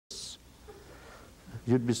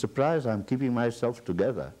You'd be surprised I'm keeping myself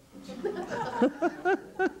together.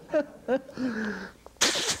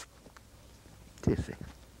 You see.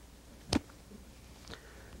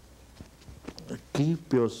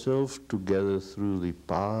 Keep yourself together through the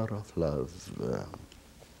power of love.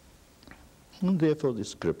 And therefore the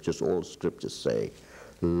scriptures, all scriptures say,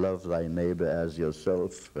 love thy neighbor as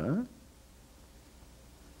yourself.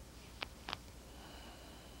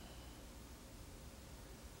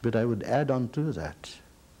 But I would add on to that,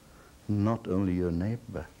 not only your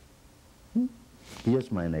neighbor.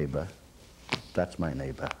 Here's my neighbor. That's my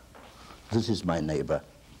neighbor. This is my neighbor.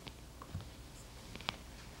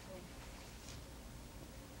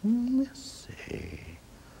 Let's see.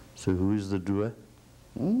 So who is the doer?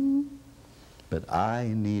 But I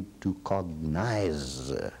need to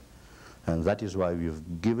cognize, and that is why we've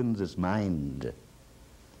given this mind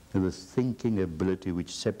this thinking ability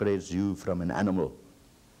which separates you from an animal.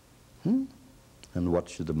 And what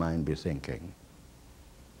should the mind be thinking?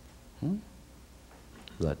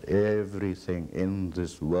 That everything in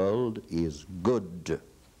this world is good.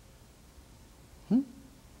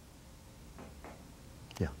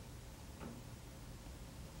 Yeah.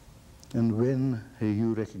 And when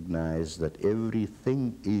you recognize that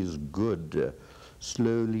everything is good,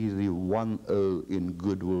 slowly the one O in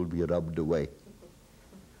good will be rubbed away.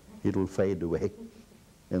 It will fade away,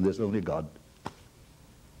 and there's only God.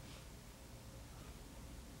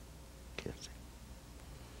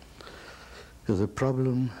 The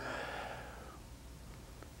problem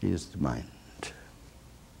is the mind.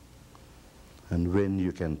 And when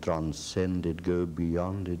you can transcend it, go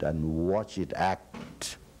beyond it, and watch it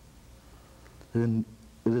act, then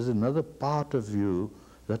there's another part of you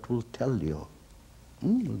that will tell you.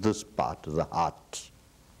 This part of the heart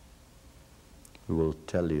will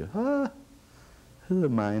tell you, the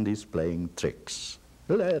mind is playing tricks.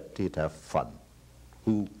 Let it have fun.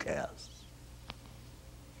 Who cares?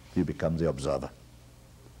 You become the observer,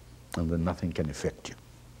 and then nothing can affect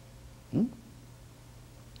you.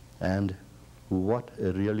 And what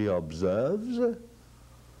really observes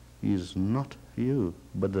is not you,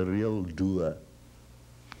 but the real doer.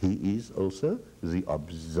 He is also the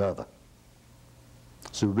observer.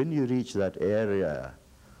 So when you reach that area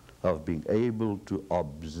of being able to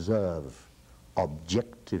observe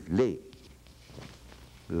objectively,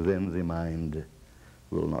 then the mind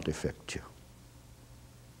will not affect you.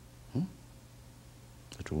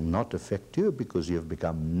 It will not affect you because you have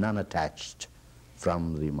become non-attached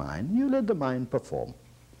from the mind. You let the mind perform.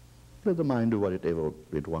 Let the mind do whatever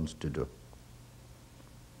it wants to do.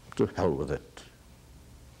 To hell with it.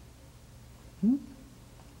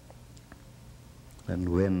 And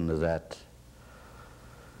when that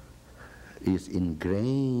is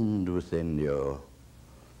ingrained within you,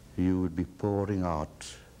 you would be pouring out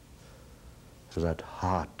that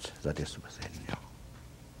heart that is within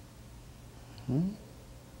you.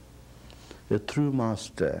 The true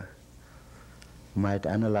master might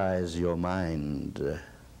analyze your mind,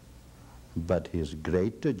 but his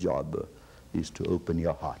greater job is to open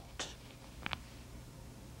your heart.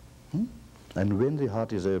 And when the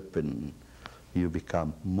heart is open, you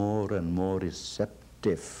become more and more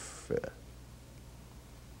receptive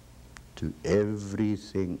to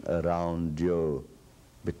everything around you,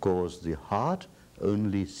 because the heart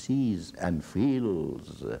only sees and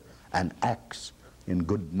feels and acts in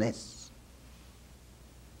goodness,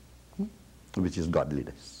 which is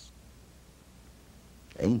godliness.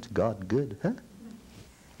 Ain't God good, huh?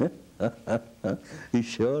 He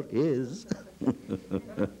sure is.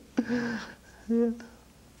 Yeah.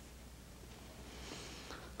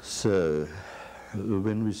 So,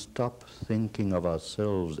 when we stop thinking of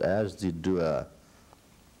ourselves as the doer,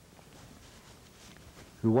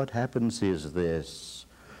 what happens is this,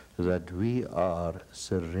 that we are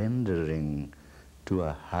surrendering to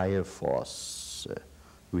a higher force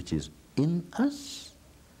which is in us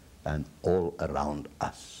and all around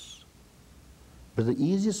us. But the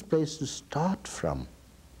easiest place to start from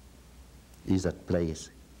is that place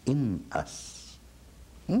in us.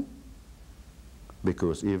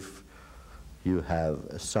 Because if you have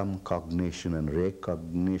some cognition and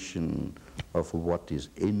recognition of what is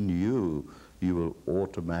in you, you will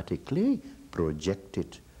automatically project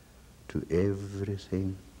it to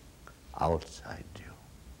everything outside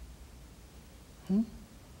you.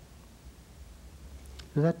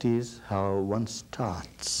 That is how one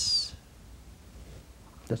starts.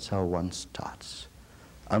 That's how one starts,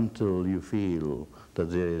 until you feel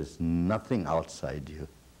that there is nothing outside you.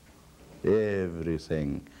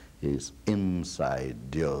 Everything is inside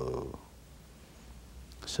you.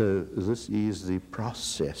 So this is the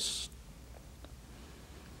process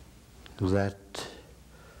that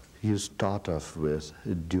you start off with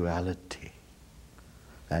duality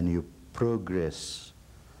and you progress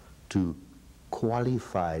to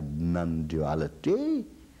qualified non-duality,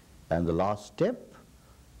 and the last step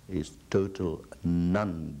is total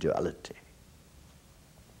non-duality.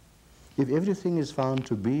 If everything is found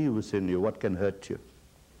to be within you, what can hurt you?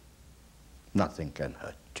 Nothing can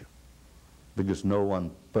hurt you, because no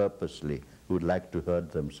one purposely would like to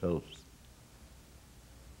hurt themselves.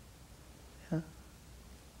 Yeah?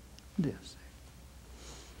 Yes.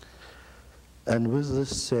 And with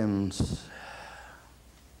this sense,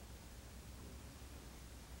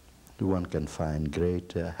 one can find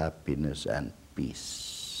greater happiness and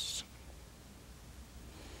peace.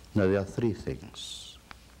 Now there are three things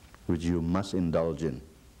which you must indulge in.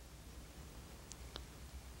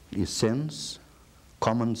 Is sense,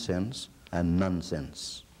 common sense, and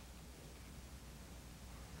nonsense.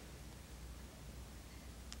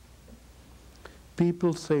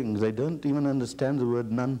 People think they don't even understand the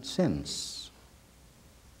word nonsense.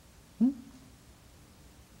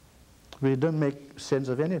 We don't make sense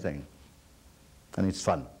of anything, and it's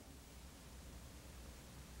fun.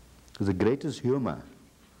 The greatest humor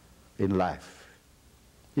in life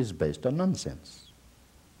is based on nonsense.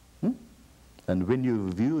 And when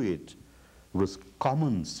you view it with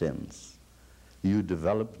common sense, you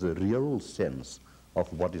develop the real sense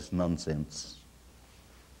of what is nonsense.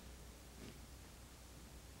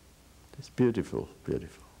 It's beautiful,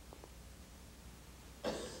 beautiful.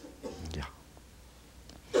 Yeah.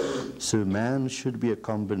 So man should be a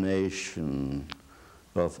combination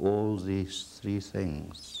of all these three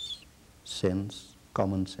things: sense,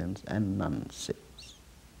 common sense, and nonsense.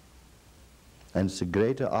 And it's a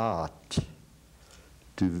greater art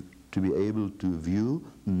to be able to view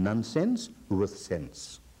nonsense with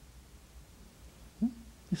sense.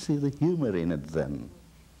 You see the humor in it then.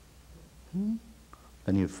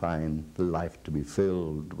 Then you find life to be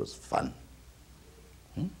filled with fun.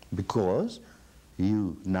 Because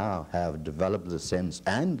you now have developed the sense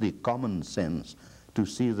and the common sense to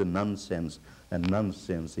see the nonsense, and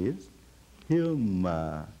nonsense is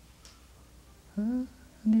humor. And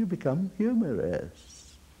you become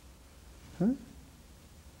humorous.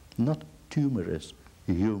 Not tumorous,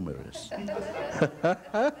 humorous.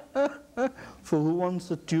 For who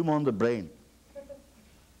wants a tumor on the brain?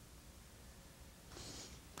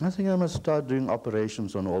 I think I must start doing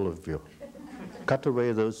operations on all of you. Cut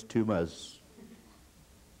away those tumors.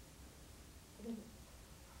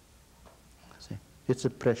 See, it's a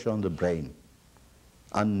pressure on the brain,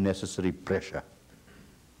 unnecessary pressure.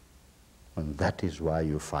 And that is why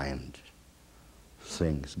you find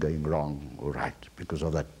things going wrong or right, because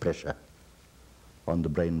of that pressure on the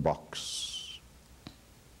brain box.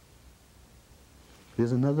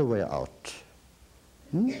 There's another way out.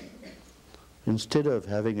 Instead of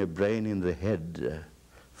having a brain in the head,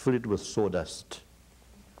 fill it with sawdust.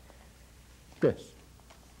 Yes.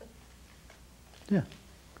 Yeah.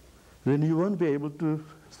 Then you won't be able to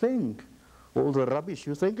think all the rubbish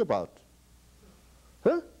you think about.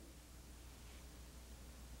 Huh?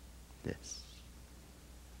 Yes.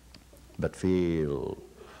 But feel,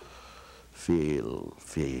 feel,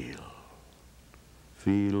 feel.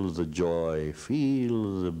 Feel the joy,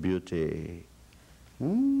 feel the beauty.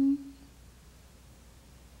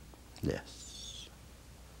 Yes.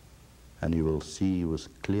 And you will see with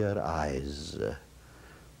clear eyes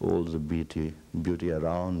all the beauty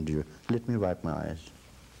around you. Let me wipe my eyes.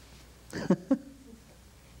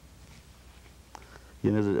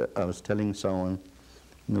 You know, I was telling someone,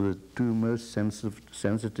 you know, the two most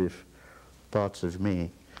sensitive parts of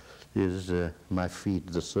me is my feet,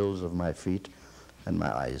 the soles of my feet, and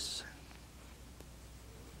my eyes.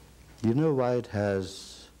 You know why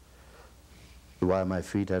why my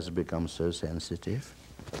feet has become so sensitive?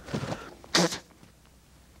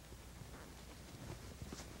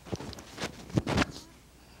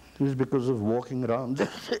 It is because of walking around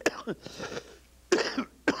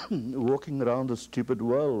the stupid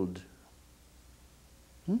world.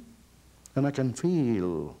 And I can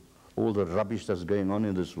feel all the rubbish that's going on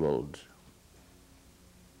in this world.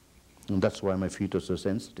 And that's why my feet are so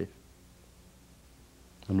sensitive.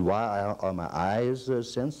 And why are my eyes so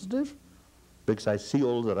sensitive? Because I see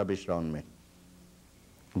all the rubbish around me,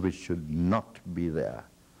 which should not be there.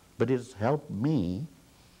 But it's helped me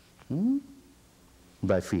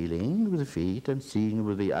by feeling with the feet and seeing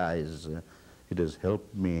with the eyes. It has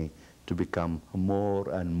helped me to become more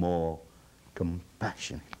and more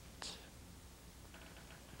compassionate.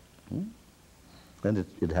 And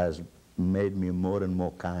it has made me more and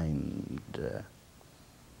more kind.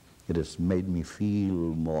 It has made me feel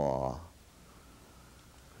more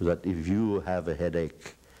that if you have a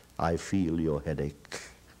headache, I feel your headache.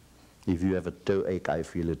 If you have a toe ache, I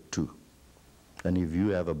feel it too. And if you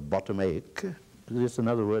have a bottom ache, there's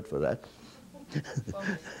another word for that.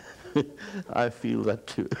 I feel that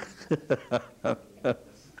too.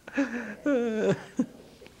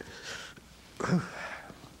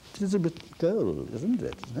 It's a bit cold, isn't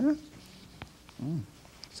it? Huh?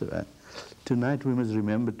 So tonight we must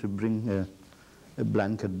remember to bring a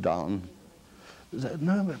blanket down.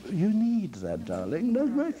 No, you need that, darling. No,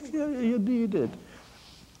 you need it.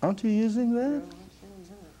 Aren't you using that?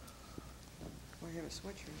 We have a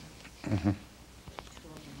switcher.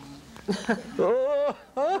 Oh!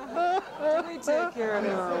 Do we take care of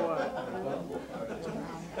him or what?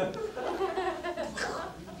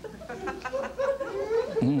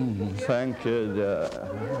 Thank you.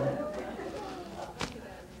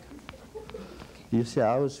 You see,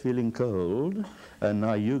 I was feeling cold, and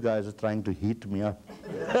now you guys are trying to heat me up.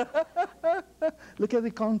 Look at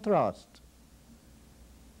the contrast.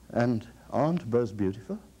 And aren't both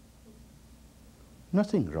beautiful?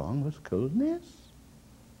 Nothing wrong with coldness.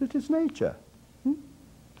 It is nature.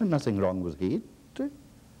 And nothing wrong with heat.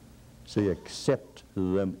 So you accept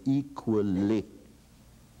them equally,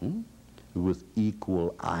 with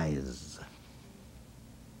equal eyes.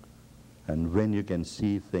 And when you can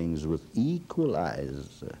see things with equal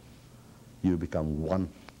eyes, you become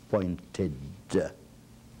one-pointed.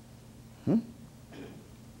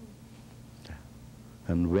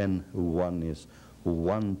 And when one is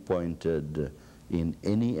one-pointed in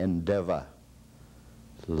any endeavor,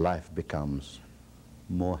 life becomes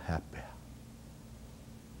more happier.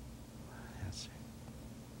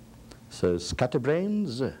 So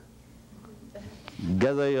scatterbrains,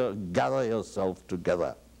 gather yourself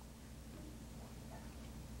together.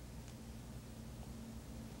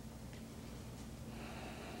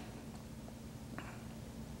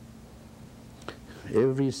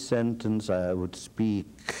 Every sentence I would speak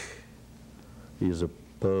is a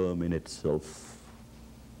poem in itself.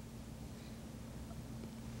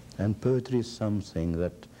 And poetry is something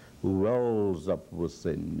that wells up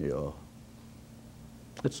within you.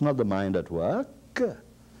 It's not the mind at work,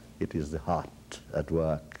 it is the heart at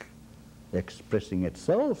work, expressing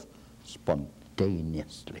itself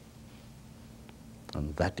spontaneously.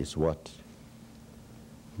 And that is what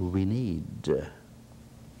we need.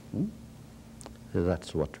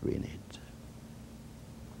 That's what we need.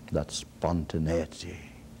 That spontaneity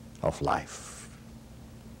of life,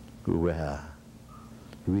 where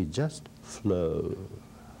we just flow,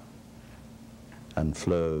 and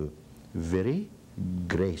flow very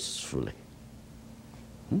gracefully.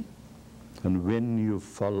 And when you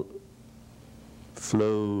flow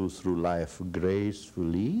through life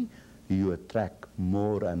gracefully, you attract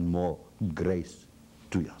more and more grace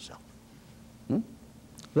to yourself.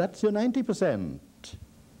 That's your 90%. Do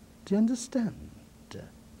you understand?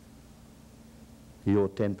 Your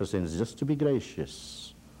 10% is just to be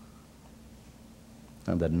gracious.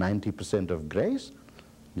 And that 90% of grace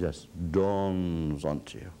just dawns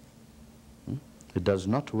onto you. It does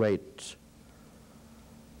not wait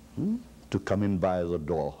to come in by the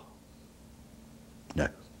door. No.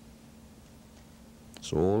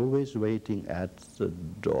 It's always waiting at the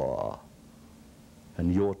door.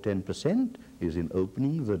 And your 10% is in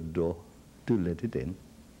opening the door to let it in.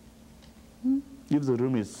 If the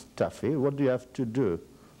room is stuffy, what do you have to do?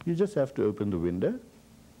 You just have to open the window,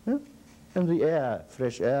 and the air,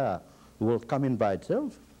 fresh air, will come in by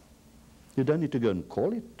itself. You don't need to go and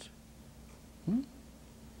call it.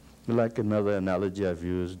 Like another analogy I've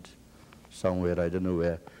used somewhere, I don't know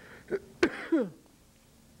where.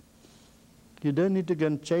 You don't need to go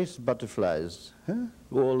and chase butterflies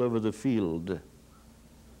all over the field.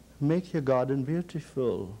 Make your garden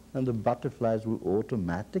beautiful, and the butterflies will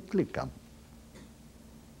automatically come.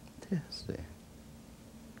 Yes,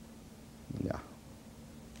 yeah.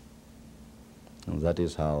 And that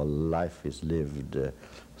is how life is lived.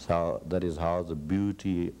 That is how the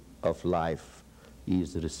beauty of life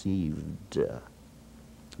is received.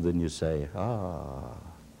 Then you say,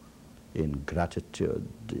 in gratitude,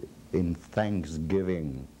 in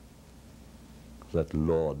thanksgiving, that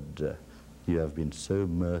Lord, you have been so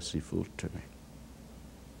merciful to me.